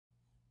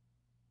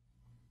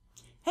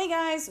Hey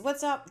guys,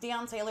 what's up?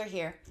 Dion Taylor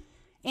here.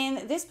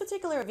 In this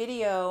particular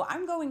video,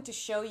 I'm going to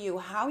show you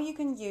how you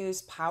can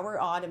use Power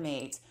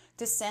Automate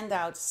to send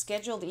out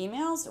scheduled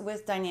emails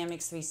with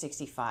Dynamics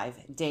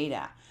 365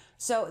 data.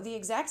 So the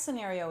exact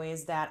scenario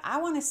is that I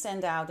want to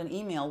send out an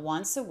email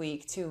once a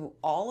week to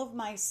all of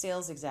my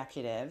sales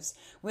executives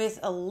with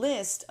a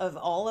list of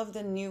all of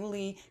the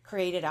newly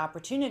created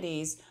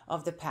opportunities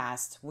of the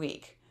past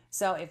week.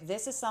 So if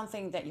this is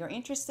something that you're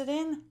interested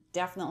in,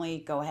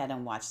 definitely go ahead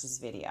and watch this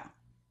video.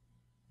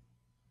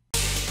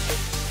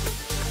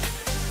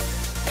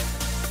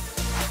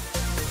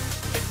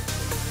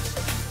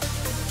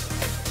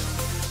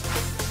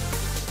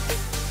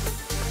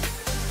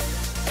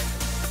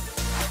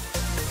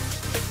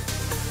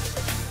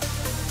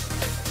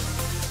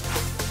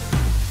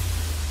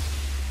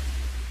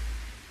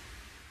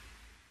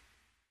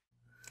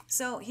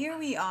 So here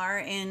we are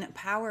in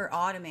Power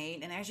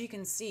Automate, and as you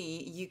can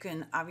see, you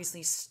can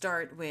obviously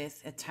start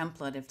with a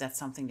template if that's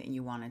something that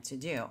you wanted to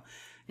do.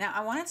 Now,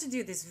 I wanted to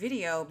do this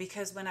video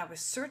because when I was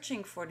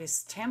searching for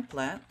this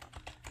template,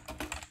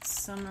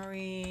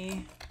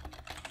 summary,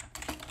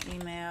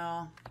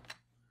 email,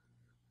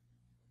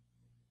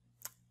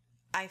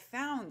 I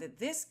found that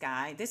this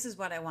guy, this is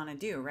what I want to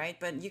do, right?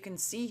 But you can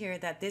see here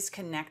that this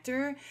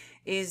connector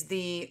is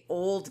the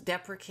old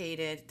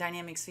deprecated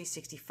Dynamics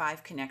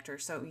 365 connector.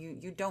 So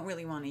you don't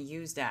really want to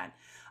use that.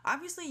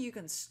 Obviously, you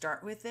can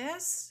start with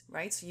this,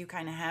 right? So you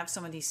kind of have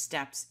some of these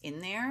steps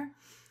in there.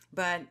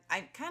 But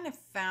I kind of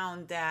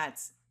found that,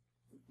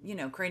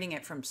 creating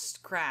it from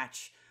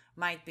scratch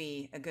might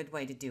be a good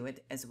way to do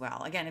it as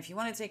well. Again, if you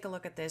want to take a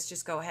look at this,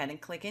 just go ahead and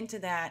click into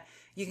that.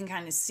 You can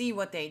kind of see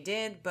what they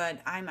did,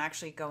 but I'm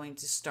actually going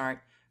to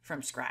start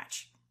from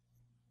scratch.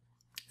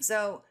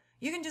 So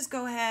you can just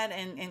go ahead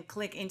and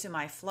click into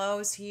my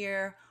flows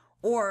here,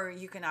 or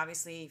you can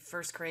obviously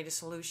first create a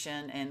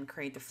solution and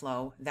create the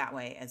flow that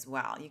way as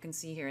well. You can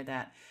see here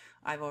that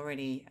I've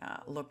already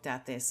looked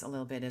at this a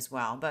little bit as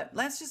well, but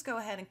let's just go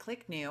ahead and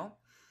click new.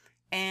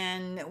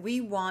 And we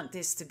want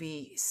this to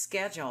be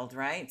scheduled,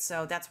 right?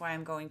 So that's why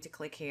I'm going to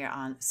click here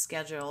on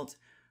scheduled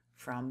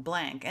from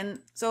blank.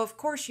 And so of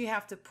course you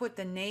have to put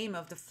the name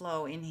of the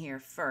flow in here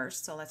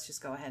first. So let's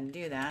just go ahead and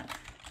do that.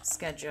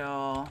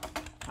 Schedule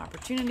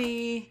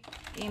opportunity,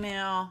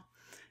 email.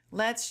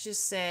 Let's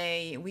just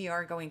say we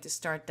are going to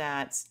start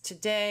that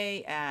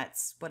today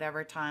at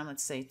whatever time,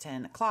 let's say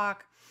 10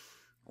 o'clock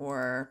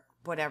or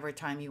whatever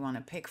time you want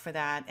to pick for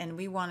that. And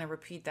we want to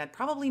repeat that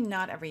probably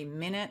not every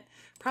minute,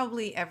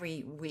 probably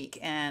every week.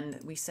 And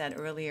we said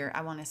earlier,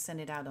 I want to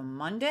send it out on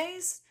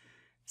Mondays.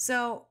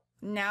 So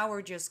now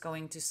we're just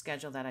going to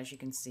schedule that. As you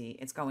can see,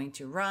 it's going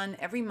to run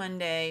every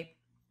Monday,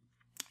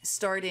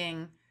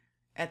 starting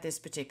at this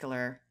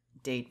particular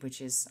date,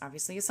 which is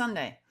obviously a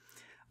Sunday.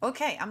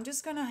 Okay, I'm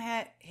just going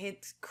to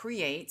hit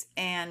create,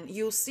 and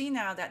you'll see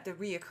now that the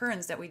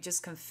reoccurrence that we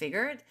just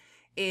configured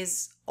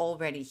is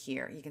already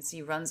here. You can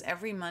see runs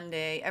every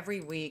Monday, every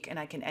week, and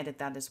I can edit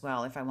that as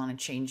well if I want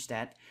to change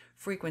that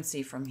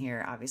frequency from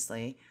here,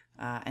 obviously.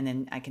 And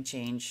then I can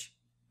change,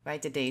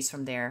 right, the days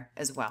from there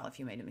as well if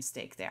you made a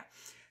mistake there.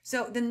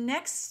 So the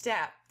next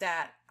step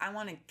that I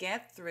want to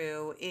get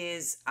through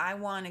is I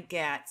want to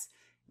get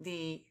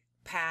the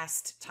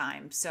past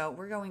time. So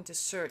we're going to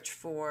search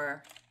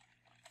for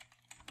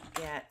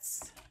get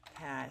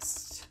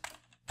past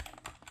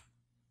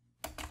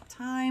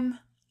time.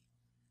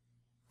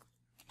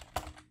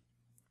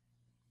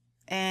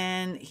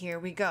 And here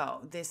we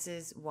go. This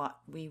is what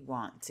we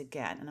want to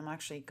get. And I'm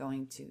actually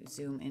going to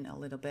zoom in a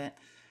little bit.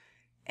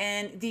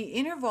 And the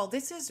interval,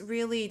 this is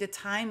really the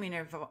time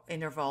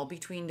interval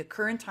between the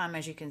current time,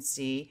 as you can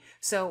see.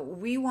 So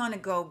we want to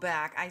go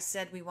back. I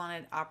said we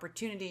wanted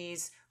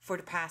opportunities for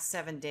the past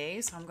 7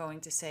 days. I'm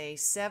going to say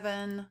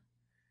 7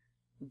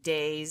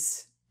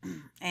 days.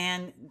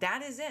 And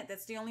that is it.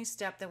 That's the only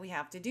step that we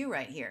have to do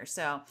right here.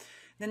 So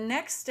the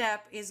next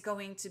step is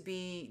going to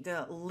be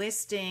the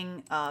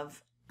listing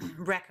of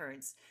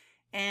records.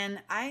 And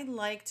I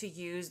like to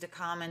use the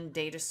common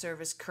data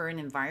service current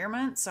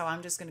environment. So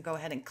I'm just going to go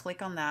ahead and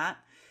click on that.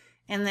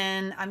 And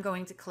then I'm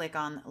going to click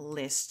on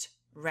list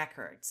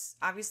records.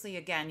 Obviously,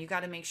 again, you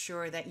got to make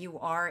sure that you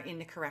are in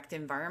the correct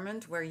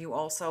environment where you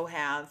also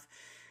have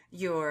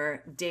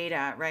your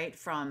data, right,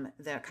 from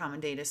the common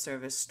data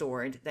service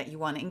stored that you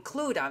want to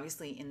include,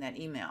 obviously, in that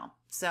email.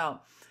 So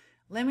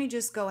let me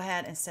just go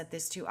ahead and set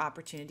this to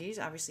opportunities.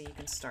 Obviously, you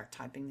can start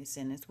typing this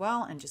in as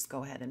well and just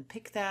go ahead and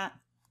pick that.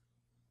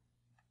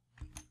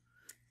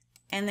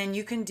 And then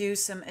you can do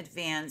some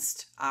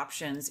advanced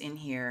options in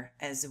here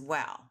as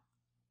well.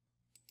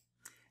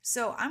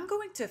 So I'm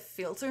going to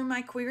filter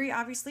my query,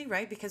 obviously,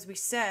 right? Because we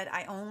said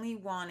I only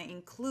want to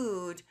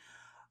include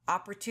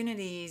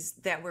opportunities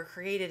that were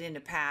created in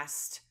the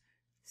past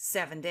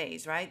 7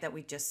 days, right? That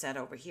we just said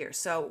over here.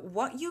 So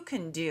what you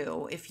can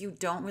do if you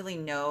don't really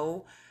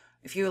know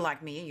if you're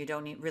like me, you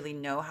don't really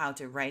know how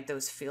to write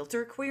those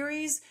filter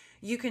queries,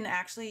 you can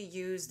actually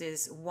use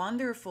this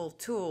wonderful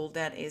tool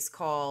that is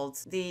called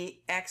the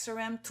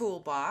XRM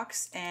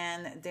Toolbox.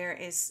 And there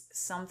is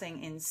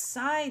something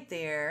inside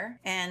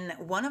there. And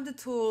one of the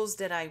tools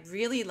that I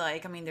really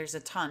like, I mean, there's a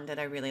ton that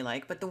I really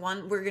like, but the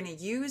one we're going to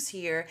use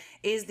here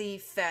is the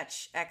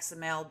Fetch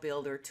XML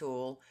Builder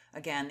tool,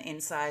 again,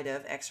 inside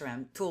of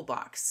XRM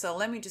Toolbox. So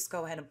let me just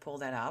go ahead and pull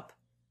that up.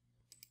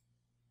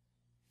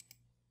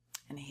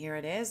 And here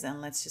it is.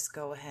 And let's just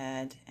go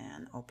ahead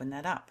and open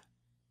that up.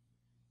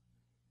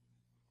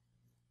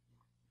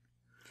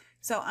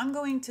 So I'm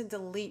going to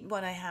delete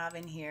what I have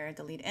in here,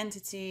 delete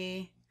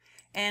entity.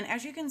 And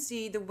as you can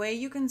see, the way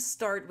you can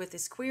start with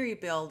this query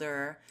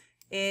builder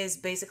is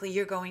basically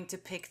you're going to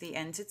pick the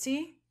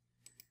entity.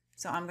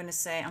 So I'm going to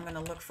say, I'm going to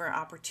look for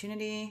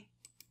opportunity.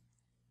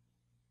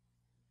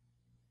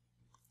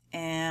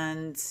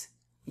 And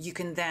you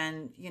can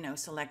then,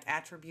 select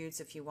attributes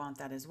if you want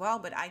that as well.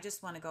 But I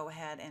just want to go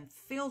ahead and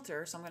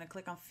filter. So I'm going to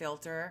click on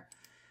filter.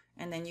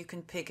 And then you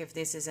can pick if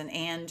this is an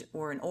and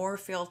or an or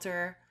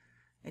filter.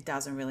 It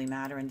doesn't really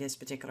matter in this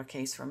particular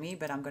case for me,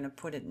 but I'm going to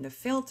put it in the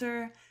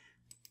filter.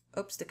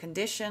 Oops, the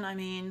condition, I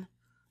mean.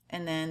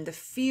 And then the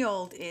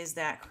field is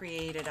that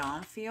created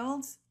on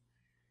field.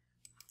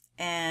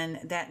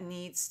 And that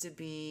needs to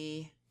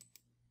be,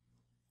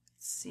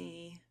 let's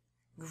see,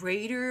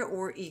 greater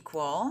or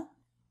equal.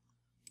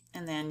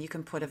 And then you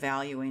can put a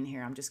value in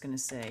here. I'm just going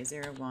to say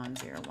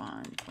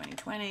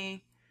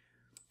 01/01/2020.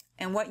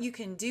 And what you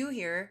can do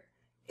here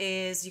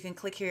is you can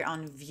click here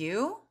on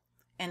View.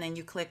 And then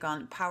you click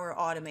on Power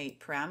Automate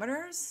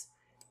Parameters,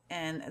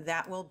 and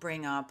that will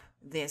bring up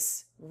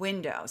this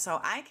window.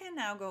 So I can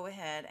now go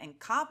ahead and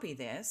copy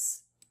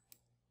this,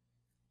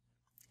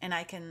 and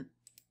I can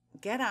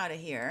get out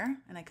of here,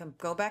 and I can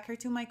go back here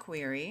to my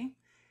query,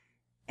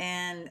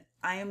 and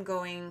I am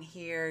going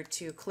here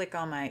to click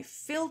on my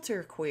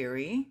filter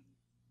query,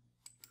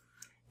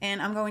 and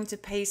I'm going to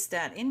paste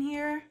that in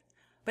here.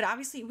 But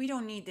obviously we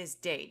don't need this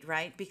date,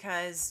 right?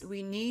 Because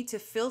we need to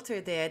filter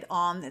that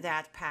on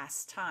that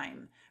past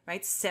time,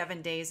 right?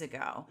 7 days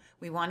ago.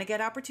 We want to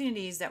get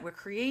opportunities that were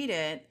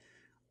created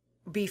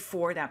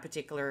before that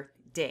particular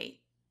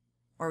date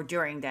or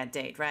during that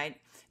date,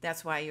 right?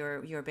 That's why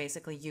you're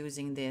basically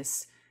using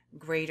this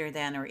greater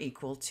than or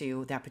equal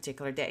to that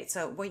particular date.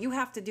 So what you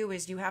have to do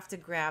is you have to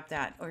grab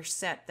that or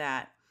set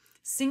that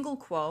single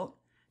quote.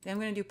 Then I'm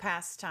going to do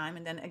past time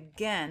and then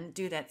again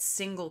do that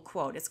single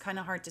quote. It's kind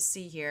of hard to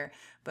see here,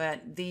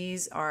 but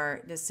these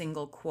are the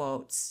single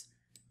quotes.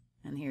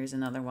 And here's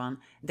another one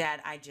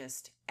that I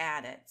just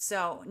added.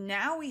 So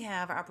now we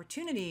have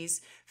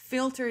opportunities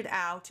filtered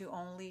out to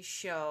only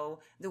show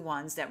the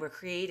ones that were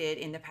created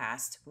in the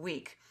past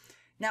week.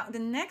 Now, the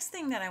next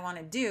thing that I want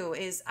to do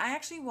is I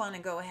actually want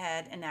to go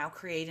ahead and now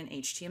create an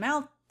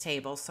HTML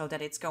table so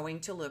that it's going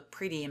to look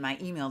pretty in my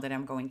email that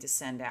I'm going to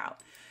send out.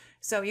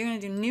 So you're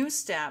going to do new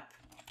step.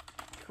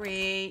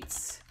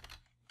 Create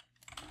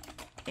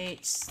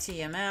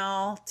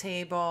HTML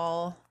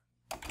table.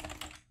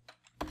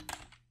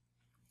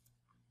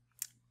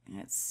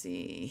 Let's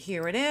see,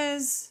 here it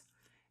is.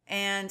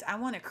 And I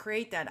want to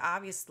create that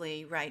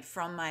obviously right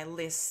from my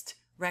list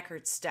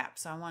record step.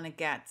 So I want to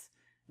get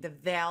the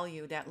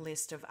value, that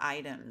list of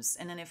items.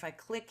 And then if I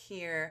click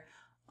here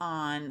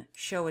on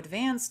show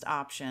advanced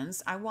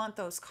options, I want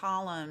those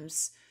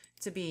columns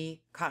to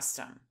be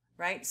custom,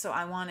 right? So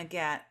I want to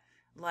get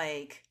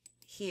like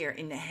here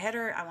in the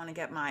header, I want to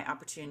get my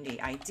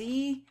opportunity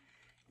ID,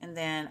 and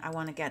then I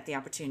want to get the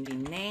opportunity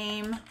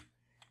name,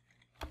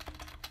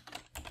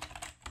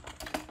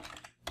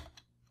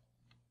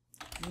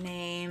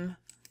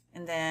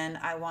 and then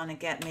I want to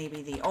get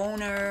maybe the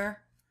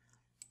owner,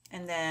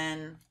 and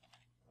then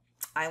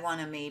I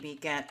want to maybe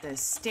get the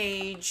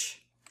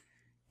stage,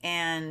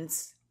 and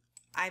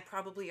I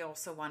probably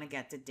also want to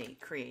get the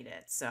date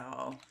created.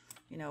 So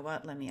you know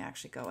what, let me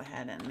actually go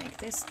ahead and make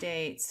this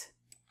date.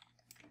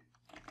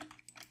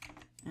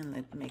 And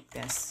let's make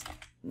this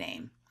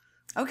name.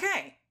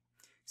 Okay,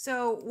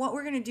 so what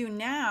we're going to do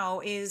now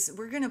is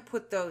we're going to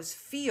put those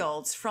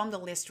fields from the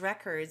list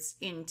records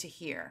into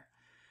here.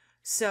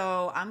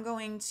 So I'm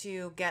going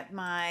to get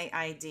my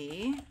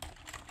ID.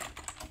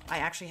 I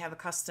actually have a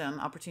custom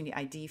opportunity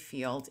ID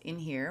field in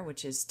here,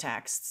 which is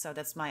text. So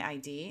that's my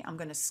ID. I'm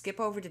going to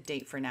skip over the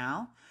date for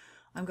now.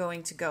 I'm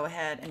going to go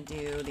ahead and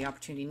do the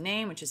opportunity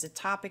name, which is a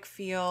topic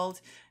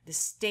field, the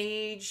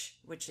stage,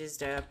 which is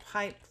the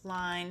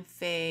pipeline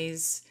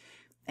phase,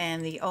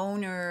 and the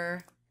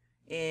owner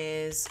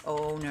is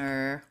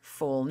owner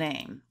full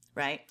name,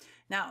 right?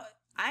 Now,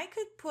 I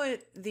could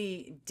put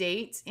the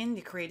date in, the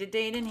created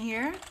date in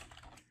here,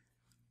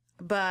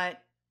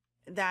 but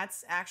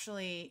that's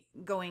actually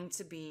going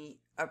to be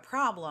a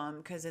problem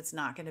because it's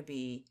not going to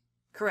be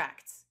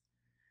correct.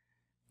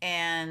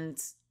 And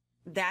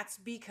that's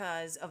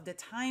because of the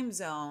time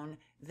zone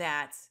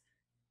that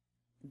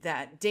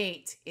that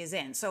date is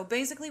in. So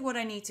basically what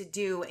I need to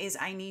do is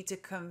I need to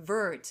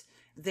convert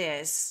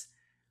this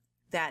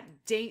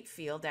that date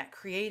field, that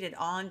created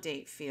on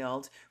date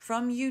field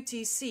from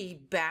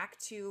UTC back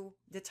to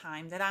the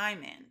time that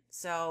I'm in.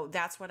 So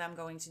that's what I'm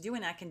going to do,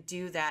 and I can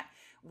do that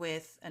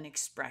with an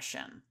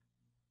expression.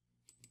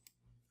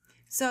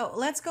 So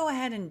let's go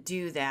ahead and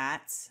do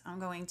that. I'm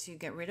going to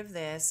get rid of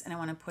this, and I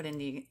want to put in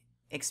the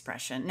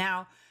expression.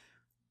 Now,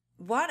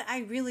 what I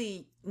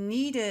really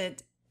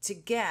needed to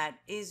get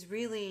is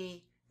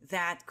really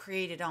that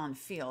created on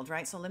field,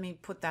 right? So let me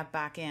put that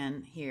back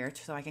in here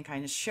so I can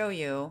kind of show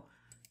you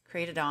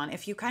created on.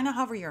 If you kind of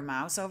hover your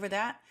mouse over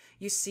that,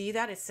 you see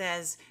that it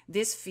says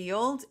this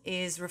field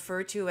is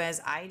referred to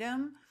as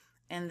item,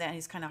 and then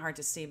it's kind of hard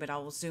to see, but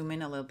I'll zoom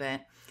in a little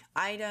bit.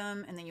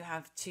 Item, and then you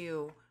have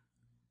two,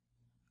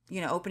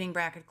 opening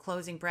bracket,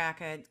 closing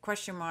bracket,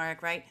 question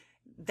mark, right?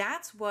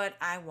 That's what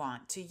I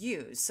want to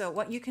use. So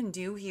what you can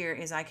do here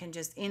is I can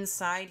just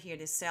inside here,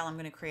 this cell, I'm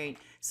going to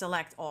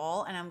select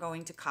all, and I'm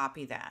going to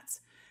copy that.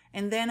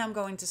 And then I'm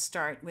going to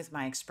start with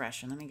my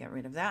expression. Let me get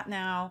rid of that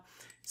now.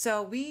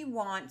 So we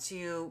want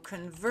to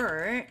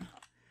convert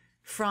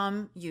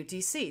from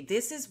UTC.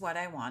 This is what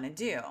I want to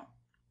do,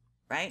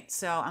 right?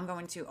 So I'm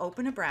going to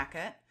open a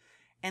bracket,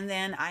 and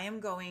then I am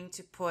going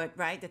to put,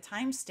 right, the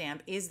timestamp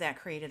is that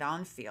created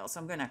on field.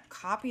 So I'm going to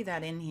copy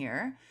that in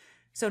here.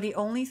 So the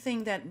only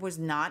thing that was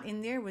not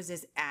in there was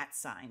this @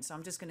 sign. So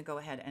I'm just going to go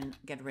ahead and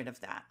get rid of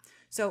that.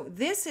 So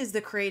this is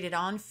the created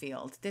on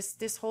field,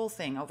 this whole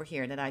thing over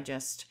here that I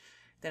just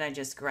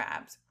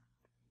grabbed,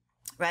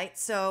 right?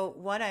 So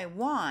what I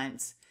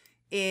want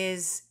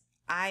is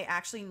I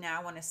actually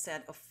now want to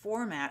set a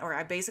format, or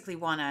I basically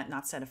want to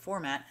not set a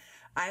format.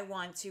 I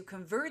want to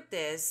convert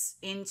this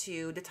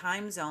into the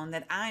time zone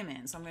that I'm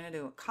in. So I'm going to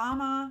do a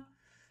comma,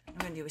 I'm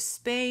going to do a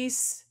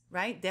space,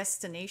 right?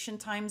 Destination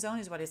time zone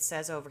is what it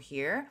says over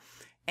here.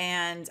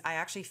 And I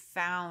actually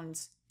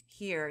found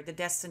here the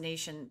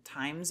destination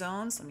time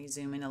zones. Let me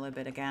zoom in a little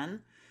bit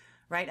again,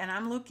 right? And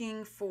I'm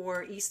looking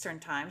for Eastern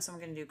time. So I'm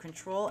going to do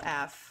Control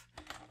F,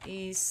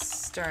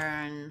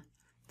 Eastern.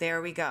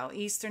 There we go.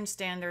 Eastern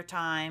Standard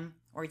Time,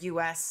 or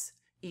US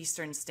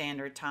Eastern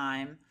Standard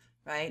Time,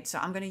 right? So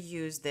I'm going to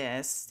use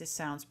this. This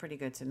sounds pretty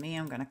good to me.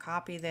 I'm going to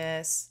copy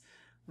this.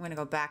 I'm going to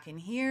go back in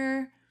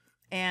here,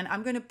 and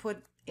I'm going to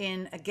put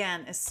in,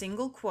 again, a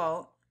single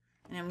quote,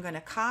 and I'm going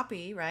to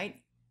copy, right,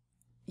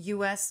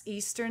 US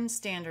Eastern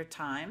Standard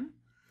Time,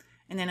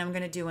 and then I'm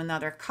going to do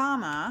another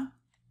comma,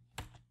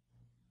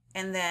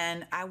 and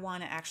then I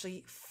want to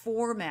actually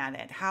format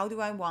it. How do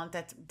I want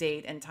that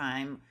date and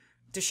time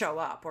to show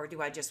up? Or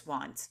do I just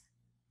want,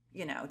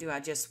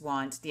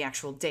 the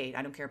actual date?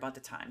 I don't care about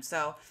the time.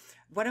 So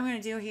what I'm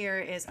going to do here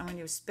is I'm going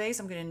to do a space.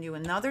 I'm going to do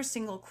another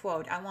single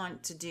quote. I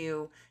want to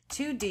do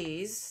 2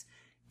 D's,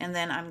 and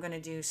then I'm going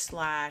to do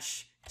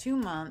 /2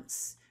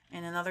 months,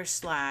 and another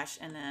slash,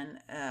 and then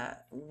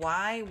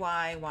Y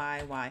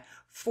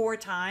 4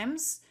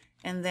 times.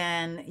 And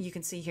then you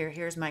can see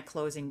here's my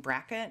closing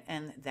bracket,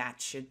 and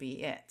that should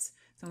be it.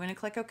 So I'm going to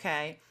click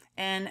OK,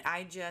 and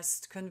I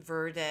just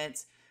converted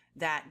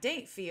that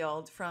date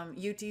field from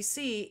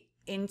UTC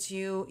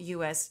into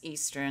US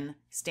Eastern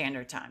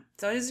Standard Time.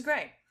 So this is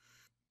great.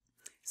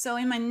 So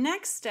in my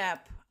next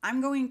step,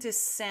 I'm going to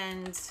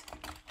send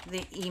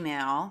the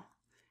email.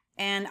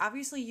 And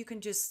obviously you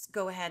can just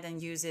go ahead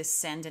and use this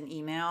send an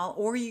email,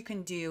 or you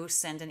can do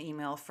send an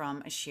email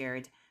from a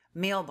shared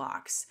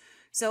mailbox.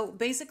 So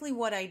basically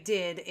what I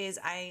did is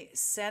I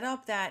set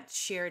up that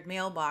shared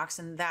mailbox,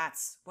 and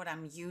that's what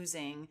I'm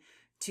using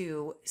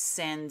to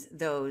send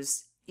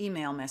those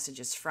email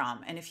messages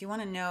from. And if you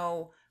want to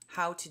know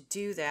how to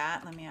do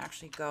that, let me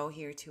actually go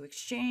here to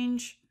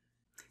Exchange.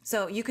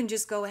 So you can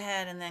just go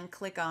ahead and then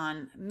click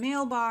on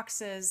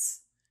mailboxes,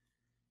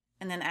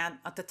 and then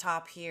at the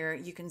top here,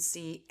 you can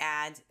see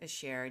add a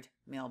shared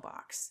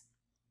mailbox.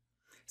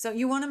 So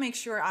you want to make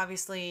sure,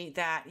 obviously,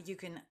 that you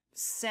can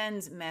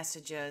send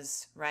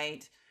messages,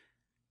 right,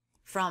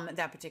 from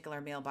that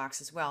particular mailbox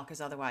as well, because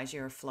otherwise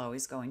your flow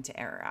is going to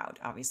error out,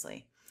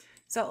 obviously.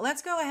 So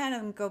let's go ahead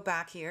and go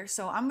back here.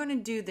 So I'm going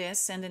to do this,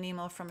 send an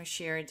email from a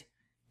shared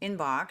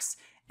inbox.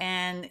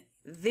 And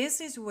this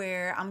is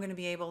where I'm going to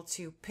be able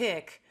to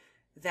pick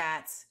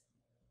that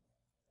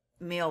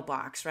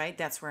mailbox, right?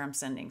 That's where I'm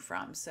sending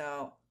from.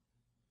 So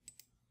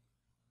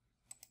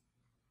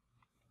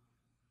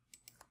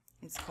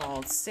it's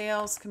called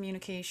Sales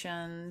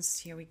Communications.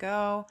 Here we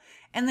go.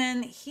 And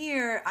then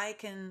here I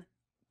can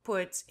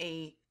put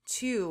an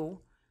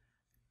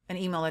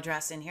email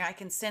address in here. I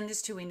can send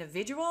this to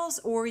individuals,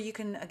 or you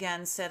can,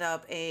 again, set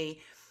up a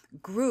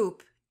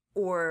group,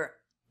 or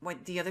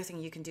what the other thing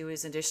you can do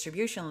is a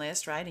distribution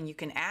list, right? And you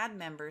can add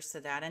members to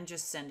that and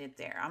just send it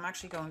there. I'm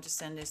actually going to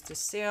send this to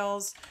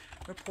sales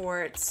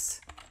reports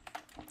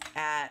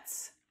at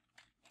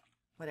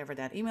whatever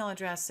that email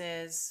address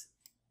is.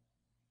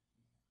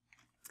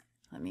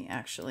 Let me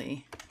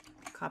actually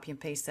copy and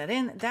paste that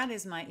in. That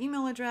is my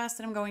email address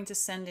that I'm going to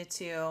send it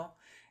to.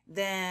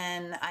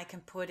 Then I can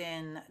put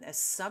in a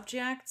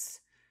subject,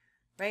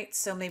 right?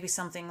 So maybe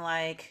something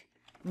like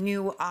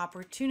new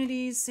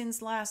opportunities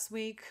since last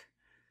week,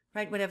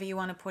 right? Whatever you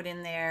want to put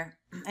in there.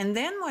 And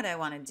then what I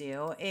want to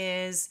do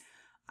is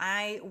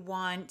I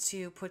want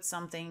to put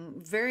something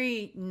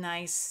very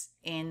nice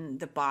in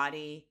the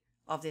body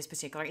of this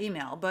particular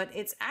email, but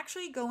it's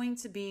actually going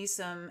to be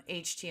some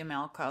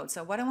HTML code.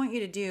 So what I want you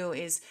to do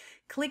is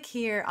click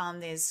here on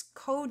this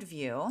code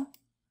view.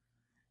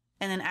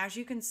 And then as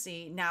you can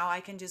see, now I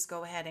can just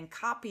go ahead and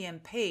copy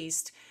and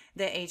paste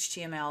the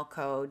HTML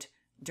code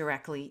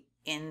directly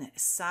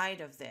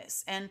inside of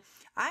this. And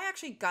I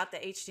actually got the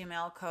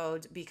HTML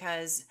code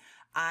because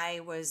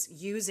I was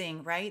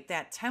using, right,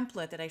 that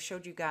template that I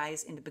showed you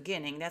guys in the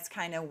beginning. That's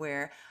kind of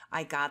where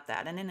I got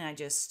that. And then I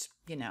just,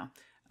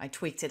 I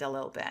tweaked it a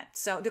little bit.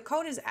 So the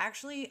code is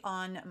actually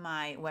on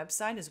my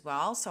website as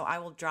well. So I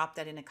will drop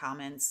that in the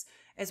comments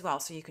as well.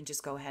 So you can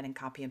just go ahead and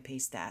copy and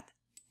paste that.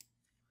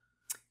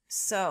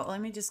 So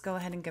let me just go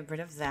ahead and get rid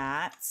of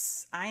that.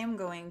 I am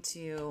going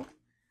to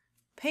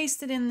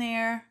paste it in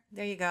there.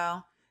 There you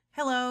go.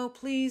 Hello,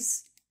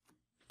 please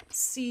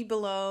see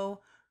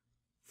below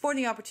for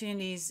the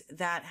opportunities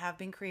that have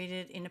been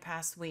created in the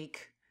past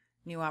week.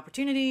 New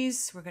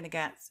opportunities. We're going to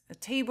get a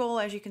table,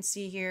 as you can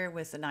see here,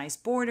 with a nice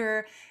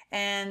border.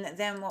 And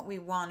then what we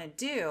want to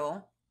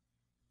do,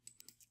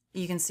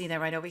 you can see that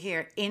right over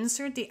here,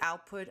 insert the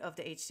output of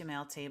the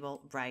HTML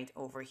table right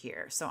over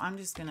here. So I'm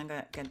just going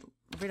to get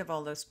rid of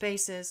all those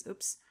spaces.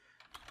 Oops.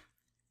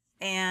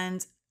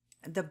 And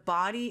the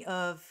body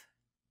of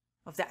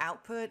the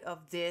output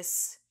of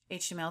this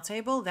HTML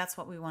table, that's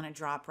what we want to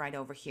drop right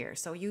over here.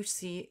 So you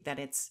see that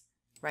it's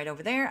right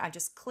over there. I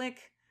just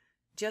click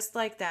just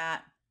like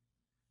that.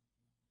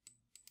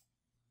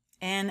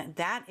 And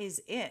that is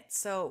it.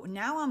 So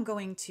now I'm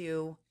going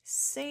to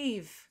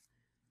save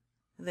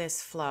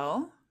this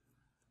flow.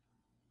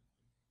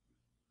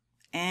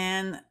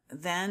 And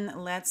then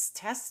let's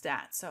test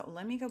that. So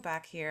let me go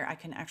back here. I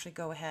can actually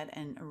go ahead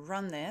and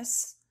run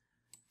this.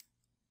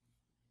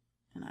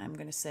 And I'm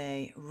going to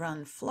say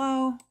run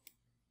flow.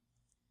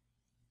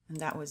 And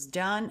that was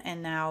done.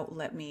 And now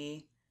let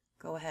me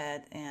go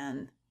ahead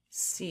and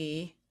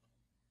see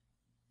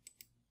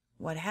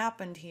what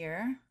happened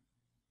here.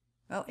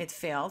 Oh, it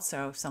failed,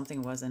 so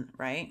something wasn't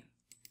right.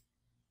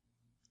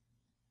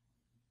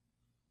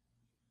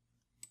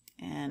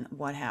 And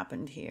what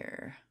happened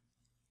here?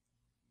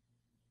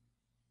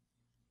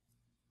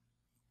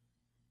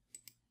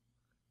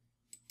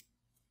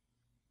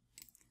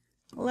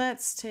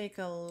 Let's take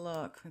a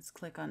look. Let's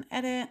click on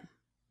edit.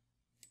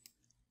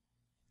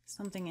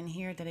 Something in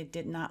here that I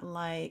did not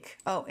like.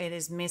 Oh, it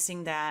is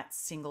missing that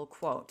single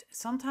quote.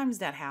 Sometimes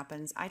that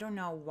happens. I don't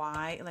know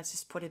why. Let's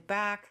just put it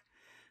back.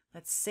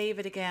 Let's save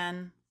it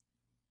again.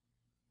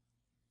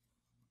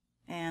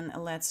 And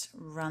let's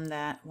run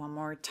that one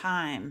more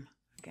time.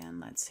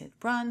 Again, let's hit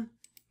run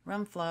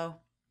flow.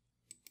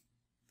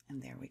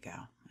 And there we go.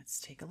 Let's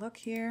take a look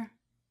here.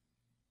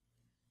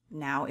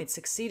 Now it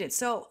succeeded.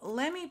 So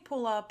let me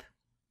pull up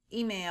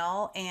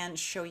email and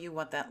show you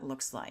what that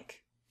looks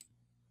like.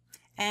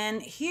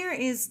 And here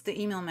is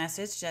the email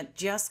message that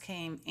just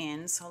came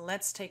in. So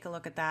let's take a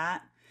look at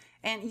that.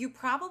 And you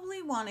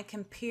probably want to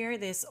compare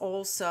this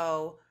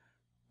also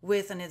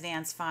with an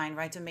advanced find,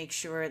 right? To make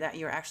sure that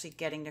you're actually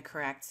getting the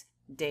correct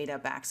data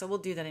back. So we'll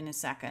do that in a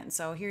second.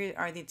 So here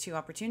are the two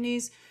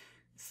opportunities.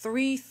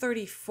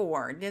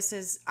 334. This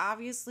is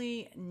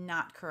obviously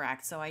not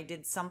correct. So I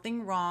did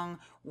something wrong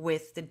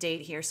with the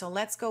date here. So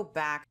let's go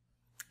back.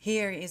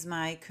 Here is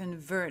my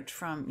convert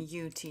from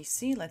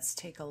UTC. Let's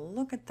take a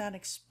look at that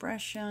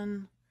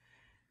expression.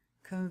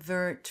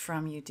 Convert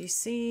from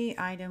UTC,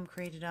 item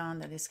created on,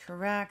 that is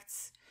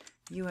correct.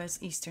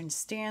 US Eastern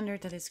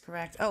Standard, that is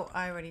correct. Oh,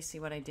 I already see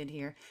what I did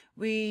here.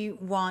 We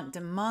want the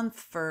month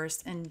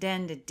first and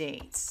then the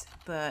dates,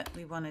 but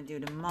we want to do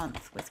the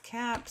month with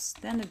caps,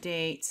 then the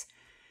date,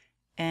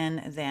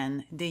 and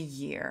then the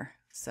year.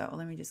 So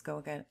let me just go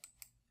ahead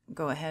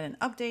and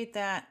update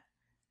that,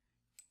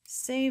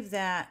 save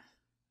that.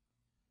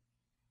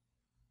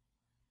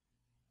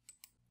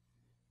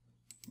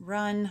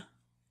 Run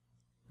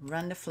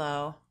the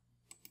flow,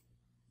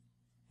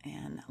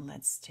 and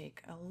let's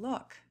take a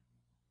look.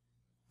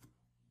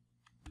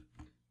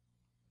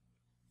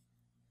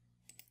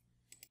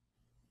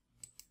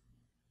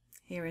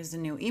 Here is the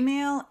new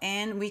email,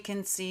 and we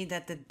can see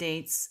that the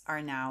dates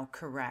are now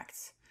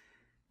correct.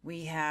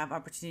 We have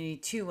opportunity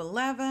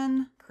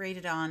 211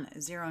 created on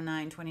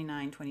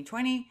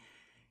 09/29/2020,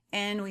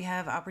 and we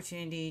have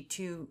opportunity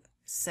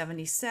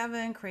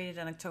 277 created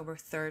on October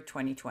 3rd,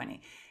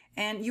 2020.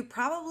 And you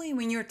probably,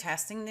 when you're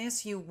testing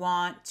this, you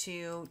want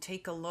to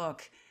take a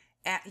look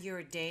at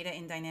your data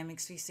in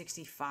Dynamics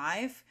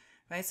 365,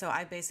 right? So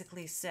I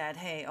basically said,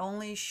 hey,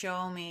 only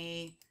show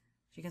me,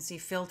 you can see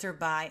filter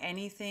by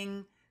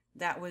anything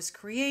that was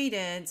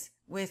created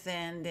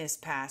within this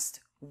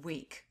past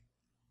week,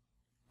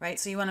 right?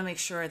 So you want to make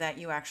sure that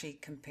you actually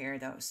compare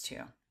those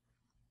two.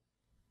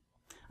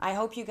 I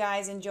hope you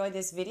guys enjoyed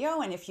this video,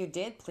 and if you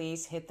did,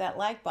 please hit that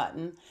like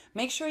button.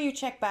 Make sure you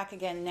check back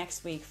again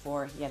next week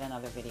for yet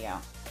another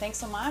video. Thanks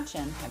so much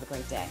and have a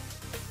great day.